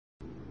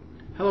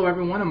Hello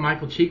everyone, I'm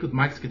Michael Cheek with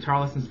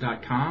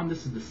MikesGuitarLessons.com.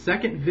 This is the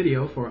second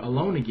video for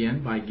Alone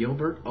Again by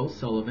Gilbert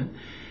O'Sullivan.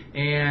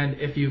 And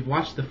if you've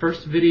watched the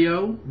first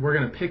video, we're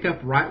going to pick up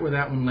right where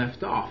that one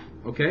left off.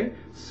 Okay?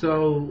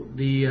 So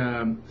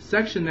the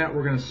section that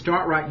we're going to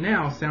start right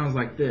now sounds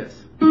like this.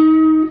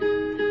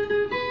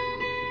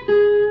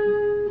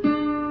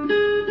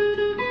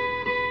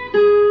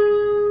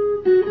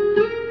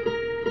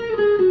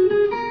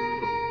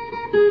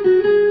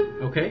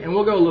 Okay, and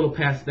we'll go a little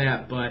past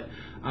that, but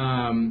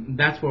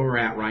that's where we're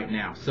at right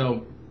now.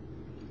 So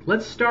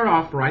let's start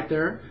off right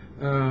there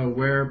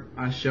where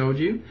I showed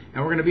you,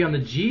 and we're going to be on the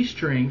G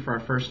string for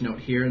our first note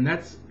here, and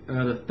that's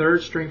the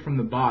third string from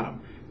the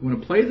bottom. You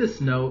want to play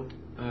this note,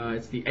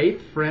 it's the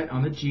 8th fret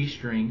on the G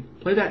string.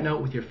 Play that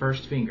note with your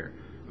first finger.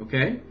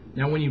 Okay?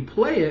 Now when you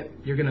play it,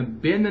 you're going to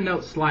bend the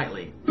note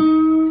slightly.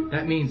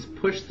 That means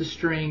push the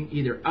string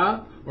either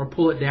up or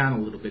pull it down a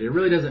little bit. It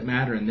really doesn't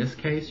matter in this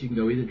case. You can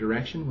go either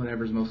direction,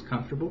 whatever's most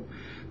comfortable.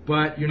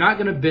 But you're not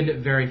going to bend it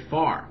very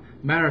far.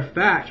 Matter of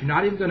fact, you're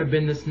not even going to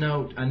bend this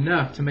note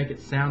enough to make it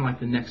sound like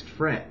the next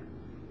fret.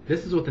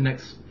 This is what the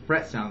next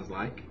fret sounds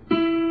like.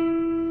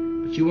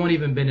 But you won't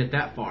even bend it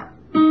that far.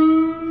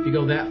 If you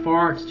go that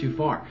far, it's too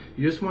far.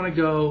 You just want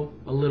to go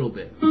a little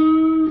bit,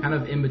 kind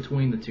of in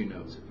between the two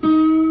notes.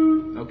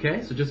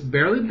 Okay, so just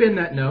barely bend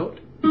that note.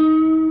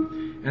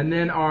 And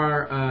then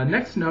our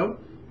next note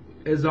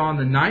is on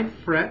the 9th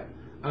fret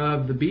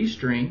of the B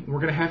string. We're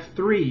going to have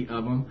 3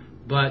 of them,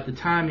 but the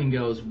timing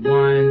goes 1,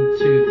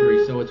 2,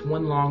 3. So it's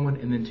one long one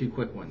and then 2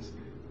 quick ones.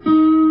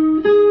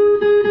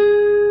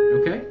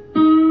 Okay?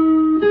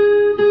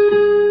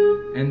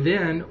 And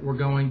then we're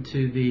going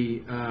to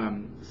the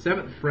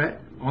 7th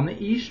fret on the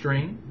E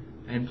string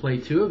and play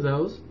 2 of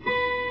those.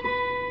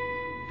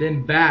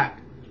 Then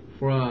back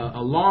for a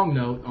long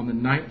note on the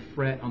 9th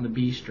fret on the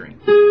B string.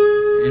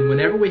 And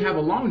whenever we have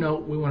a long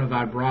note, we want a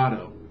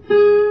vibrato.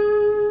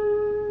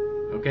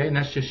 Okay, and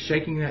that's just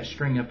shaking that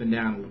string up and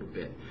down a little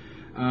bit.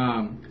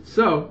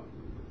 So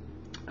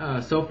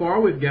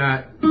far we've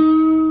got.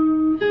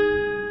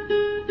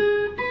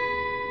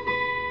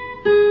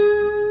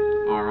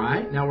 All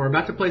right, now we're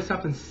about to play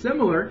something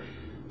similar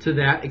to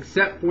that,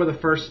 except for the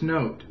first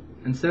note.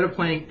 Instead of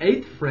playing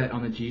 8th fret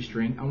on the G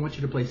string, I want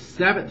you to play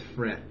 7th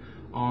fret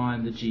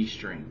on the G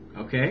string.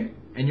 Okay,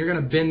 and you're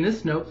going to bend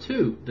this note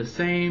too, the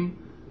same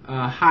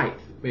height,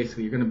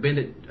 basically. You're going to bend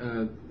it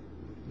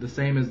the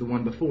same as the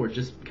one before,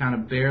 just kind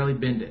of barely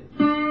bend it.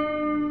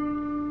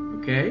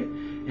 Okay?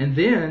 And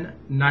then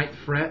 9th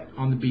fret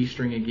on the B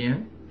string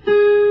again. 3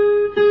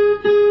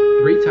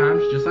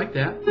 times, just like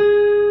that.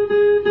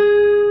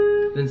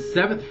 Then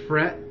 7th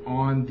fret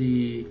on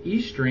the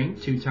E string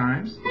 2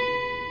 times.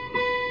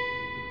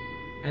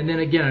 And then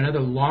again, another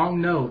long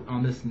note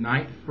on this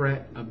 9th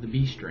fret of the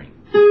B string.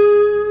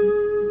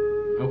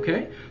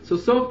 Okay?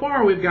 So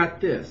far we've got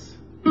this.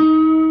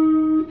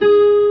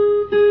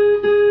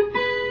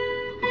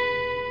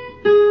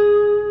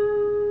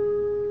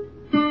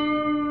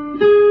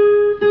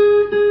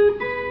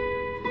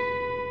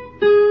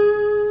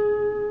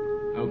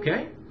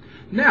 Okay,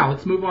 now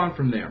let's move on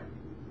from there.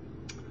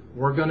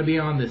 We're going to be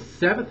on the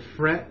 7th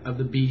fret of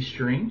the B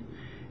string,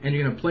 and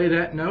you're going to play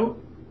that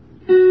note.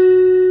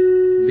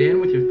 Then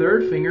with your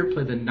 3rd finger,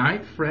 play the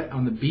 9th fret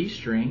on the B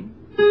string.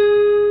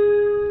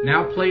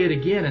 Now play it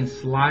again and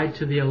slide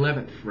to the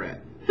 11th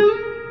fret.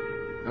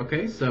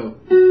 Okay, so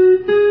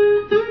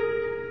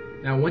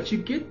now once you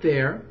get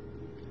there,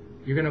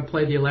 you're going to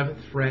play the 11th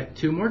fret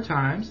 2 more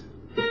times.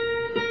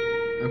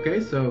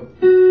 Okay, so.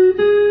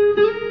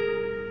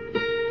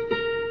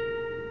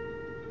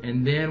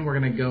 And then we're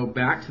going to go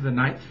back to the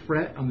 9th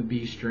fret on the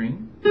B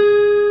string,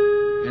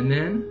 and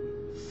then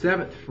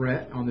 7th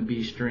fret on the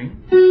B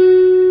string,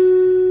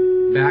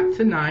 back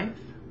to 9th,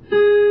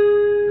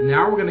 and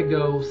now we're going to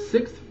go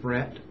 6th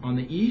fret on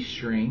the E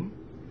string.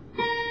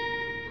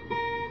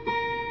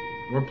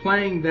 We're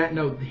playing that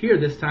note here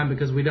this time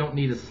because we don't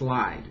need a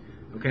slide.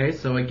 Okay,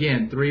 so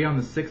again, 3 on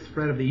the 6th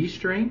fret of the E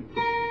string,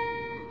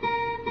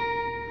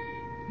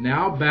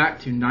 now back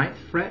to 9th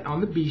fret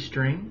on the B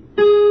string.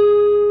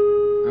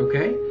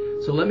 Okay,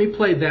 so let me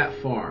play that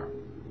far.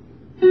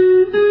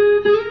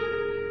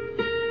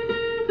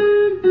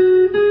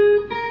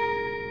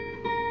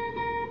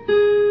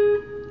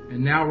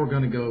 And now we're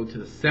going to go to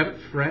the 7th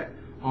fret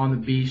on the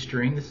B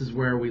string. This is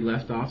where we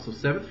left off. So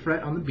 7th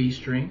fret on the B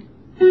string.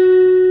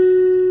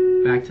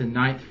 Back to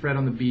 9th fret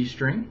on the B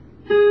string.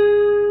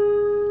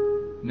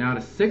 Now to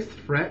 6th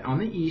fret on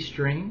the E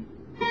string.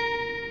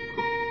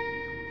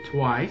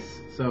 Twice.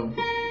 So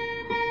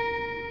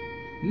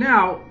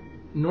now,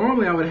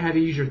 normally I would have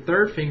you use your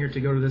 3rd finger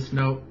to go to this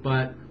note,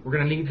 but we're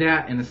going to need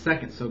that in a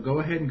second. So go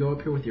ahead and go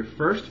up here with your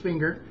 1st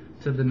finger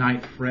to the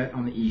 9th fret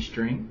on the E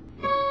string.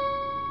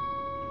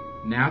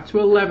 Now to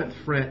 11th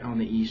fret on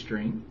the E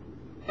string.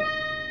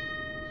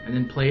 And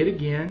then play it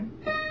again.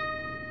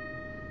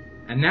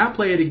 And now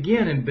play it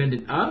again and bend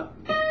it up.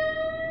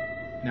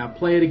 Now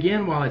play it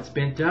again while it's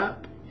bent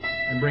up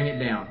and bring it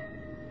down.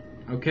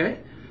 Okay?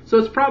 So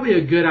it's probably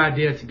a good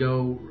idea to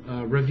go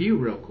review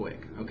real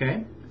quick.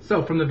 Okay?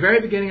 So from the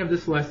very beginning of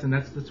this lesson,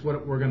 that's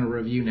what we're going to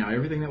review now,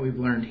 everything that we've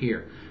learned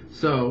here.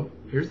 So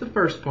here's the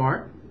first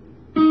part.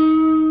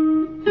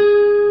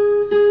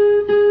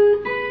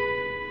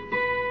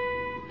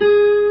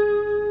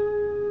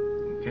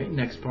 Okay,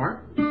 next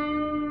part.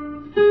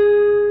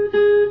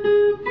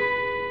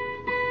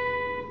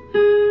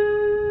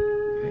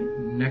 Okay,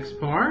 next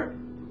part.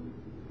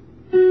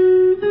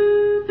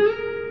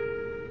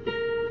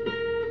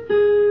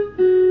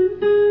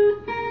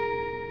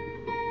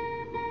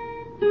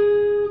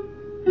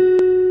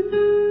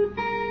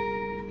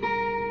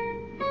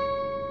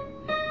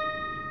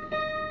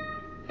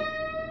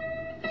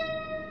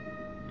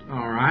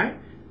 All right,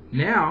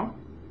 now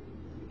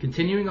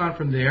continuing on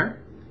from there,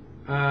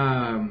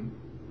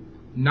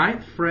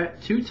 9th fret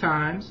 2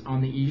 times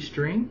on the E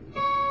string,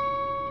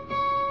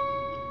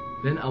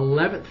 then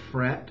 11th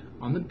fret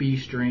on the B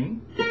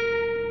string,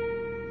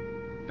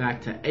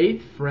 back to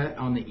 8th fret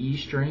on the E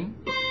string,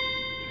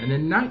 and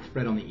then 9th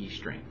fret on the E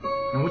string.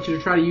 And I want you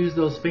to try to use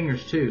those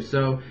fingers too,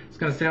 so it's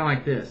going to sound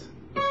like this.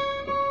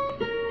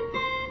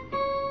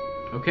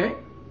 Okay?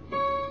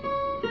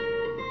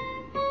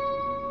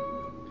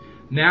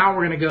 Now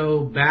we're going to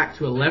go back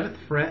to 11th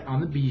fret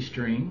on the B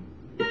string,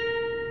 to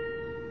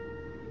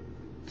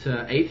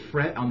 8th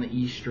fret on the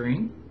E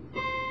string,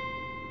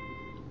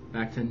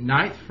 back to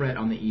 9th fret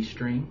on the E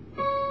string.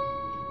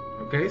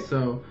 Okay,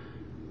 so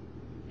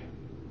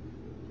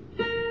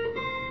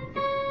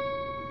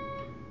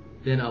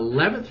then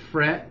 11th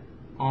fret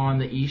on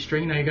the E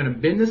string. Now you're going to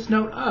bend this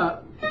note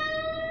up.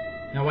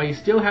 Now while you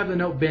still have the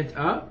note bent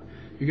up,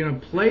 you're going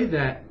to play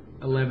that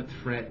 11th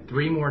fret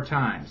 3 more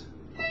times.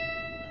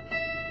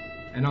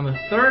 And on the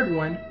third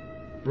one,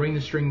 bring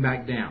the string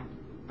back down.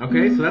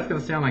 Okay, so that's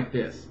going to sound like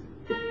this.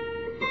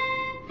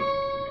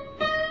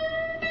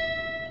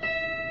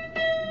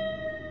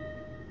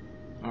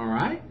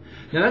 Alright,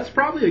 now that's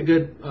probably a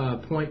good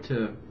point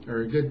to,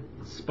 or a good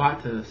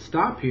spot to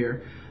stop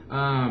here.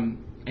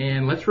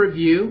 And let's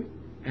review,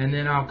 and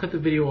then I'll cut the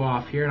video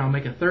off here, and I'll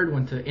make a third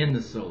one to end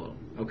the solo.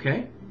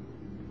 Okay?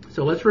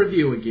 So let's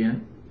review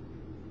again.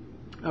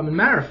 As a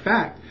matter of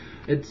fact,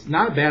 it's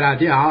not a bad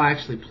idea. I'll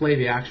actually play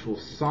the actual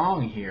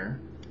song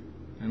here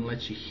and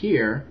let you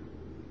hear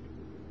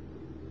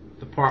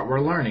the part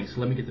we're learning. So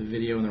let me get the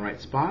video in the right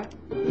spot.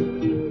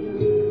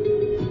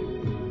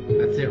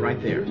 That's it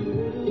right there.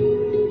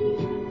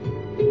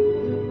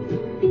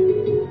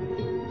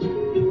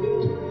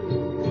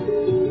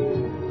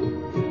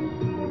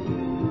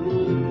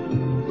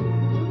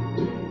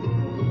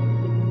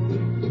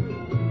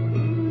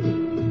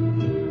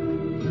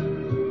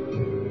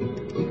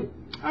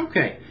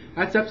 Okay,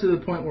 that's up to the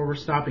point where we're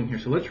stopping here.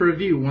 So let's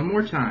review one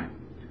more time.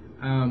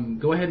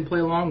 Go ahead and play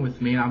along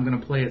with me. I'm going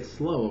to play it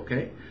slow,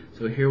 okay?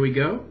 So here we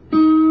go.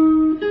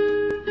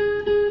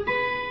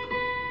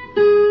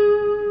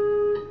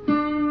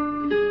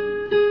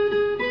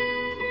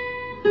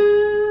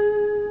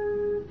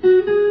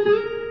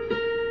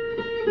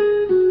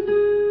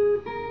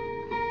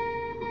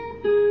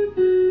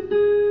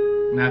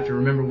 I have to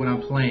remember what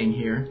I'm playing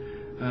here.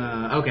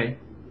 Okay.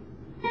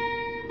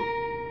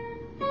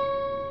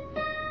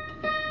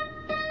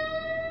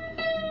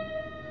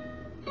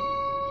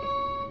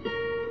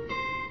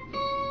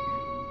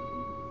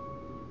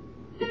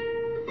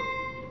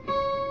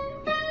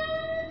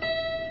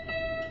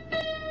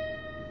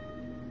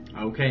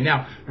 Okay,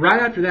 now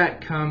right after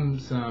that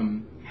comes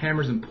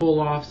hammers and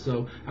pull-offs,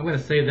 so I'm going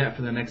to save that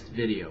for the next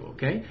video,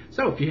 okay?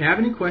 So if you have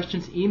any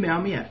questions, email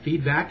me at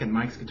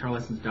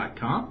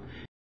feedback@mikesguitarlessons.com.